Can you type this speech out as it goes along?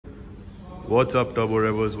What's up, Turbo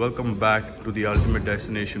Revers? Welcome back to the ultimate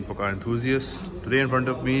destination for car enthusiasts. Today in front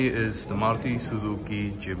of me is the Maruti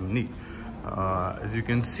Suzuki Jimny. As you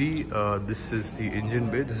can see, this is the engine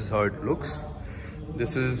bay. This is how it looks.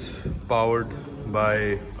 This is powered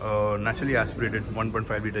by a naturally aspirated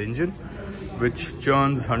 1.5 liter engine, which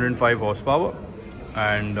churns 105 horsepower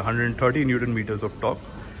and 130 Newton meters of torque.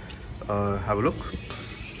 Have a look.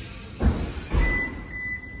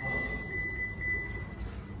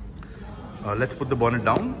 Let's put the bonnet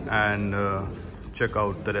down and check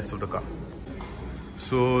out the rest of the car.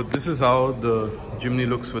 So this is how the Jimny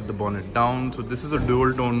looks with the bonnet down. So this is a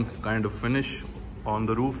dual tone kind of finish on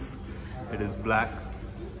the roof. It is black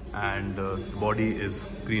and the body is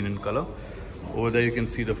green in color. Over there you can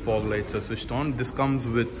see the fog lights are switched on. This comes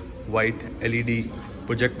with white LED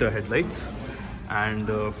projector headlights, and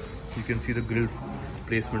you can see the grille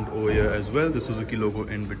placement over here as well, the Suzuki logo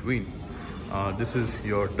in between. This is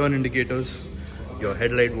your turn indicators. Your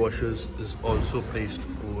headlight washers is also placed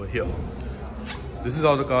over here. This is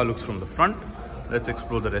how the car looks from the front. Let's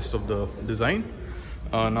explore the rest of the design.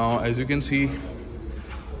 Now, as you can see,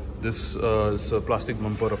 this is a plastic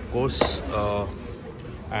bumper, of course,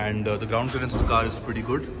 and the ground clearance of the car is pretty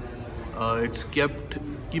good. It's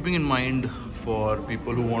keeping in mind for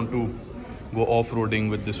people who want to go off-roading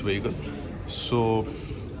with this vehicle. So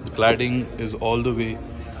the cladding is all the way.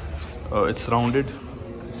 It's surrounded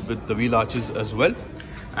with the wheel arches as well,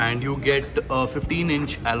 and you get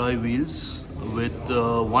 15-inch alloy wheels with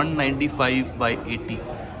 195 by 80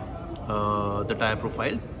 the tire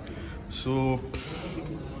profile. So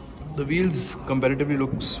the wheels comparatively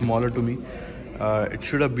look smaller to me. It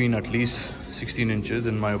should have been at least 16 inches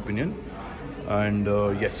in my opinion. And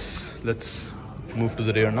yes, let's move to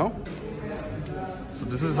the rear now. So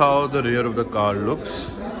this is how the rear of the car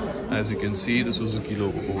looks. As you can see, the Suzuki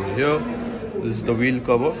logo over here. This is the wheel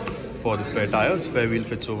cover for the spare tire. The spare wheel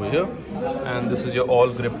fits over here. And this is your all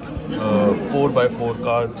grip 4x4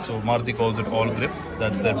 car. So Maruti calls it all grip.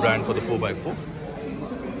 That's their brand for the 4x4.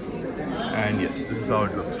 And yes, this is how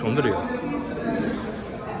it looks from the rear.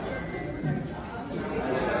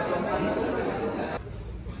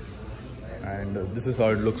 And this is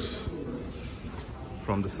how it looks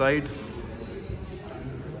from the side.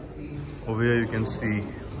 Over here you can see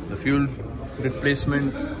the fuel grid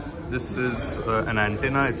placement. This is an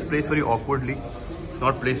antenna. It's placed very awkwardly. It's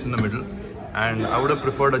not placed in the middle, and I would have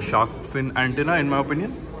preferred a shark fin antenna in my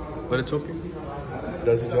opinion, but it's okay. It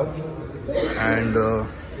does the job. And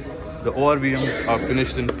the ORVMs are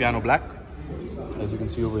finished in piano black, as you can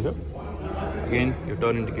see over here. Again, your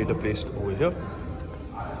turn indicator placed over here.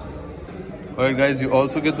 Alright guys, you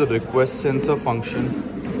also get the request sensor function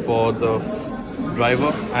for the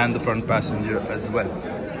driver and the front passenger as well.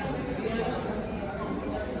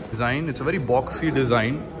 Design, it's a very boxy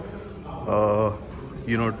design,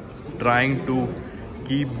 you know, trying to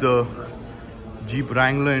keep the Jeep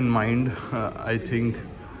Wrangler in mind. I think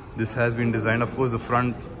this has been designed. Of course, the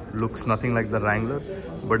front looks nothing like the Wrangler,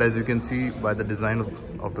 but as you can see by the design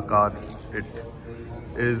of the car, it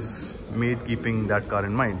is made keeping that car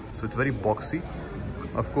in mind. So it's very boxy.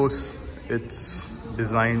 Of course, it's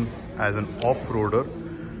designed as an off-roader.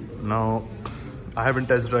 Now, I haven't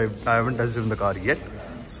test driven the car yet,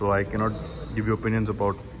 so I cannot give you opinions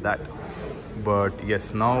about that. But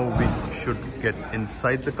yes, now we should get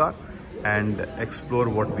inside the car and explore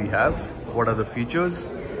what we have, what are the features,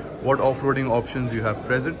 what off-roading options you have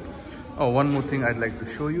present. Oh, one more thing I'd like to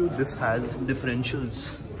show you. This has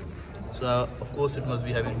differentials. So of course it must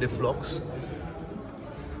be having diff locks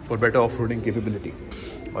for better off-roading capability.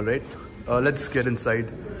 All right, let's get inside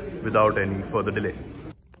without any further delay.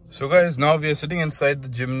 So guys, now we are sitting inside the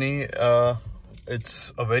Jimny.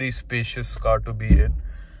 It's a very spacious car to be in,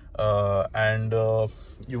 and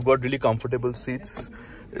you've got really comfortable seats.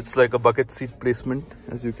 It's like a bucket seat placement.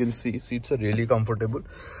 As you can see, seats are really comfortable.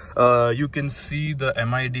 You can see the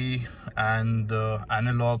MID and the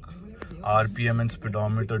analog RPM and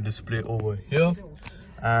speedometer display over here,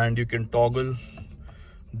 and you can toggle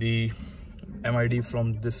the MID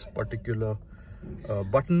from this particular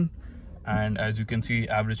button. And as you can see,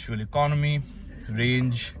 average fuel economy,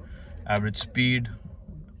 range, average speed,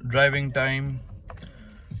 driving time,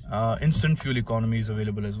 instant fuel economy is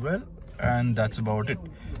available as well, and that's about it.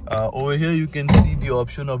 Over here you can see the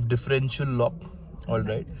option of differential lock. All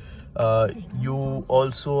right, you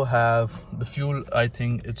also have the fuel. I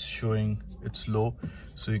think it's showing it's low,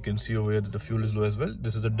 so you can see over here that the fuel is low as well.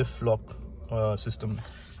 This is the diff lock system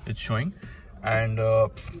it's showing. And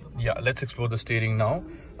yeah, let's explore the steering now.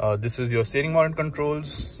 This is your steering mount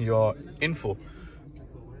controls. Your info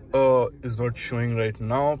is not showing right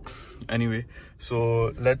now anyway,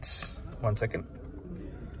 so let's 1 second.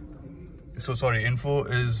 So sorry, info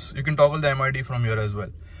is, you can toggle the MID from here as well.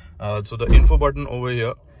 So the info button over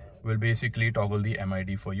here will basically toggle the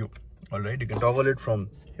MID for you. All right, you can toggle it from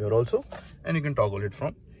here also, and you can toggle it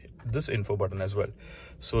from this info button as well.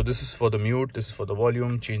 So this is for the mute, this is for the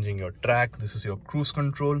volume, changing your track, this is your cruise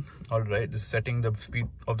control. All right, this is setting the speed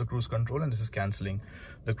of the cruise control, and this is cancelling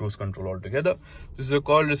the cruise control altogether. This is a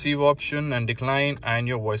call receive option and decline, and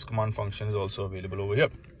your voice command function is also available over here.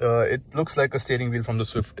 It looks like a steering wheel from the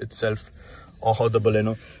Swift itself or the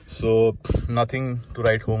Baleno, so nothing to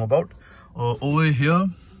write home about. Over here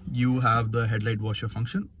you have the headlight washer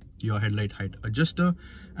function, your headlight height adjuster,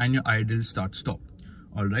 and your idle start stop.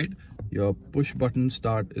 All right, your push button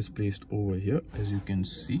start is placed over here, as you can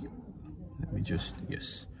see. Let me just,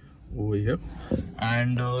 yes, over here.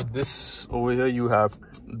 And this over here, you have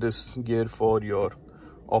this gear for your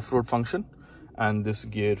off-road function and this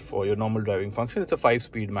gear for your normal driving function. It's a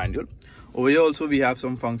 5-speed manual. Over here also we have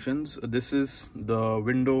some functions. This is the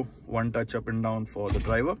window one touch up and down for the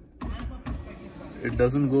driver. It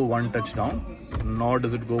doesn't go one touch down, nor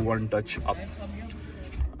does it go one touch up.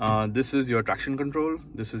 This is your traction control,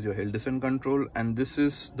 this is your hill descent control, and this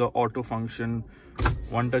is the auto function,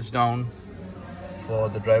 one touch down for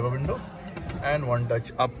the driver window and one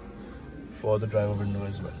touch up for the driver window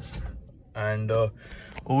as well. And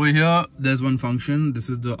over here there's one function. This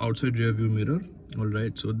is the outside rear view mirror. All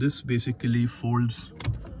right, so this basically folds,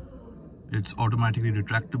 it's automatically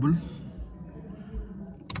retractable.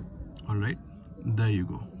 All right, there you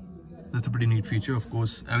go. That's a pretty neat feature. Of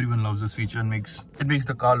course, everyone loves this feature and makes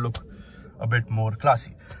the car look a bit more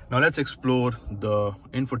classy. Now let's explore the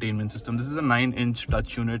infotainment system. This is a 9-inch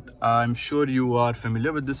touch unit. I'm sure you are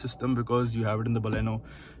familiar with this system because you have it in the Baleno,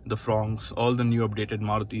 the Fronx, all the new updated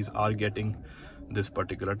Marutis are getting this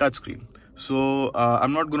particular touchscreen. So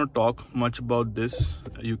I'm not going to talk much about this.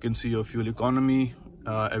 You can see your fuel economy,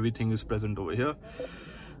 everything is present over here.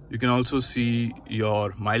 You can also see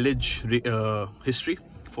your mileage history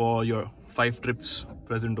for your 5 trips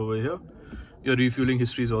present over here. Your refueling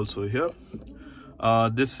history is also here.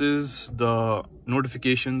 This is the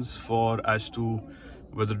notifications for as to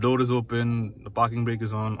whether the door is open, the parking brake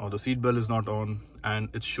is on, or the seat belt is not on, and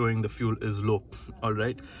it's showing the fuel is low. All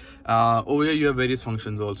right, over here you have various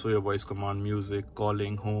functions also, your voice command, music,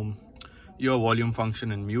 calling, home, your volume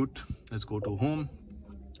function and mute. Let's go to home.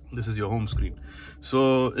 This is your home screen.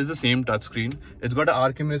 So it's the same touch screen. It's got an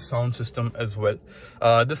Archimedes sound system as well.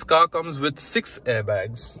 This car comes with 6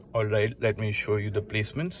 airbags. All right, let me show you the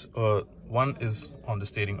placements. One is on the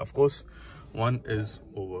steering, of course. One is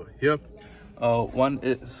over here. One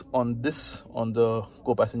is on the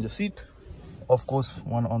co-passenger seat. Of course,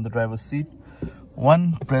 one on the driver's seat.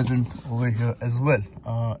 One present over here as well.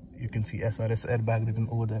 You can see SRS airbag written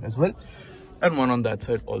over there as well, and one on that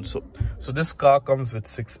side also. So this car comes with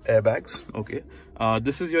 6 airbags. Okay,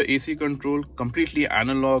 this is your AC control, completely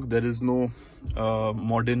analog. There is no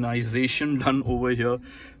modernization done over here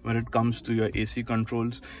when it comes to your AC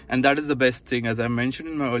controls, and that is the best thing. As I mentioned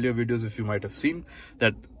in my earlier videos, if you might have seen,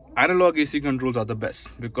 that analog AC controls are the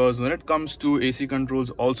best, because when it comes to AC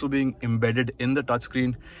controls also being embedded in the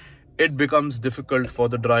touchscreen, it becomes difficult for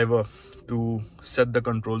the driver to set the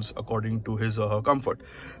controls according to his or her comfort.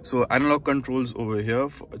 So analog controls over here,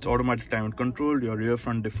 it's automatic climate control, your rear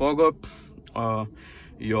front defogger,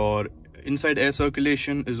 your inside air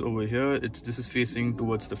circulation is over here. This is facing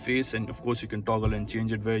towards the face, and of course you can toggle and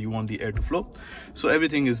change it where you want the air to flow. So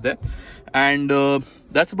everything is there, and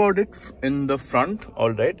that's about it in the front.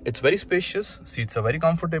 All right, it's very spacious, seats are very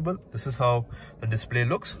comfortable. This is how the display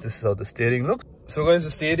looks, this is how the steering looks. So guys,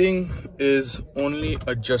 the steering is only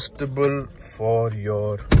adjustable for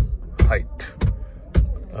your height.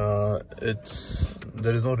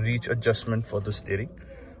 There is no reach adjustment for the steering.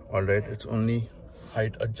 All right, it's only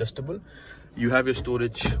height adjustable. You have your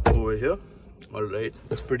storage over here. All right,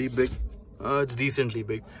 it's pretty big. It's decently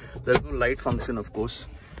big. There's no light function, of course.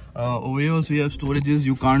 Over here also you have storages.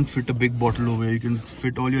 You can't fit a big bottle over here. You can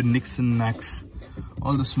fit all your nicks and knacks,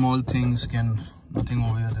 all the small things. Nothing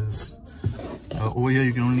over here. Over here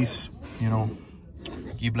you can only,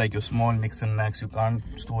 keep like your small nicks and knacks. You can't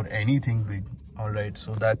store anything big. All right,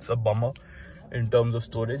 so that's a bummer in terms of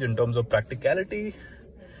storage. In terms of practicality,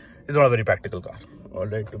 it's not a very practical car. All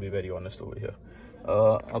right, to be very honest over here.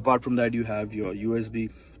 Apart from that, you have your USB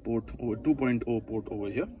port over 2.0 port over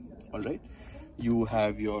here. All right, you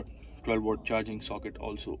have your 12-volt charging socket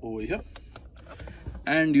also over here,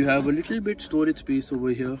 and you have a little bit storage space over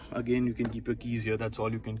here. Again, you can keep your keys here. That's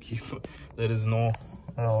all you can keep. There is no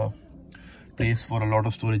place for a lot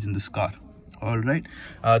of storage in this car. All right,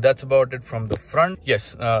 that's about it from the front.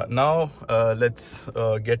 Yes, now let's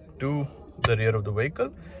get to the rear of the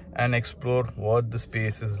vehicle and explore what the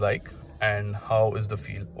space is like and how is the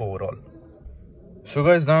feel overall. So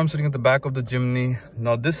guys, now I'm sitting at the back of the Jimny.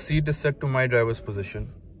 Now this seat is set to my driver's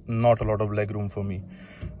position. Not a lot of leg room for me.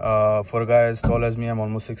 For a guy as tall as me, I'm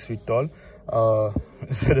almost 6 feet tall.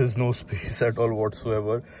 There is no space at all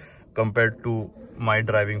whatsoever compared to my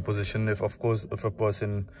driving position. If a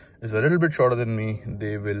person is a little bit shorter than me,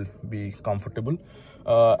 they will be comfortable.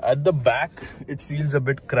 At the back, it feels a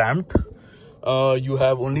bit cramped. You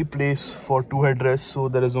have only place for 2 headrests, so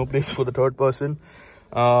there is no place for the third person.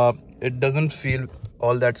 It doesn't feel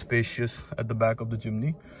all that spacious at the back of the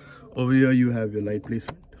Jimny. Over here you have your light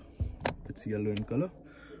placement. It's yellow in color.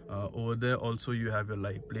 Over there also you have your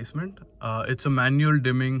light placement. It's a manual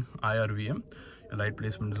dimming IRVM. Your light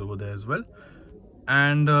placement is over there as well.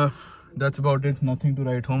 And that's about it. Nothing to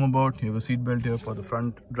write home about. You have a seat belt here for the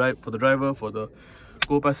for the driver, for the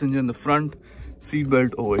co-passenger in the front. Seat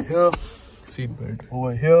belt over here. Seat belt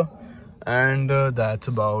over here. And that's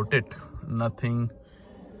about it.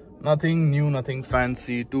 Nothing new, nothing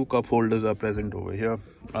fancy. 2 cup holders are present over here.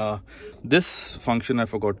 This function I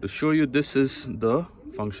forgot to show you. This is the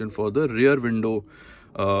function for the rear window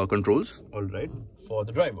controls, all right, for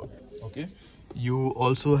the driver. Okay, you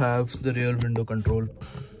also have the rear window control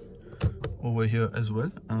over here as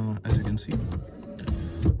well, as you can see.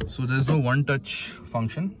 So there's no one touch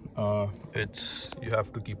function. You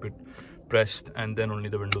have to keep it pressed and then only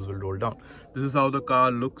the windows will roll down. This is how the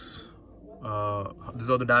car looks. This is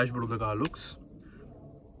how the dashboard of the car looks.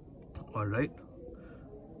 All right,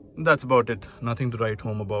 that's about it. Nothing to write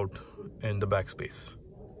home about in the back space.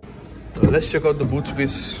 So let's check out the boot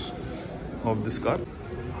space of this car.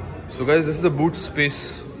 So guys, this is the boot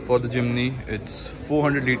space for the Jimny. It's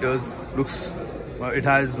 400 liters. Looks it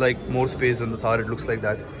has like more space than the Thar. It looks like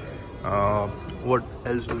that. What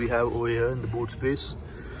else do we have over here in the boot space?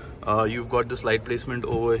 You've got this light placement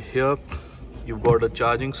over here. You've got a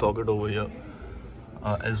charging socket over here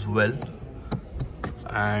as well,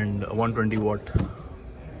 and a 120 watt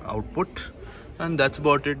output, and that's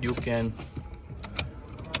about it. You can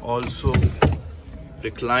also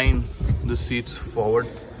recline the seats forward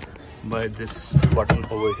by this button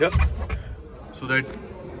over here so that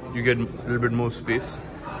you get a little bit more space.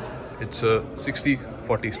 It's a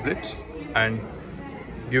 60-40 split and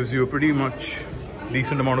gives you a pretty much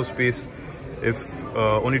decent amount of space if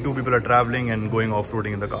only 2 people are traveling and going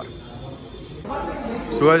off-roading in the car.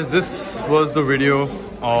 So guys, this was the video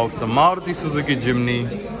of the Maruti Suzuki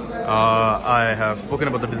Jimny. I have spoken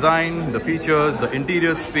about the design, the features, the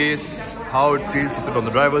interior space, how it feels to sit on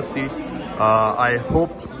the driver's seat. I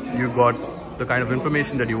hope you got the kind of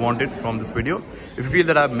information that you wanted from this video. If you feel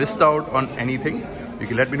that I've missed out on anything, you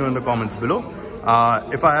can let me know in the comments below.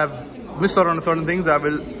 If I have missed out on certain things, I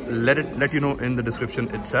will let you know in the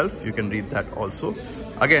description itself. You can read that also.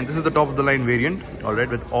 Again, this is the top of the line variant, all right,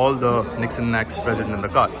 with all the nicks and knacks present in the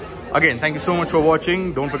car. Again, thank you so much for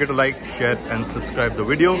watching. Don't forget to like, share and subscribe the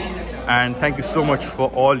video, and thank you so much for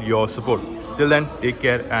all your support. Till then, take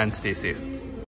care and stay safe.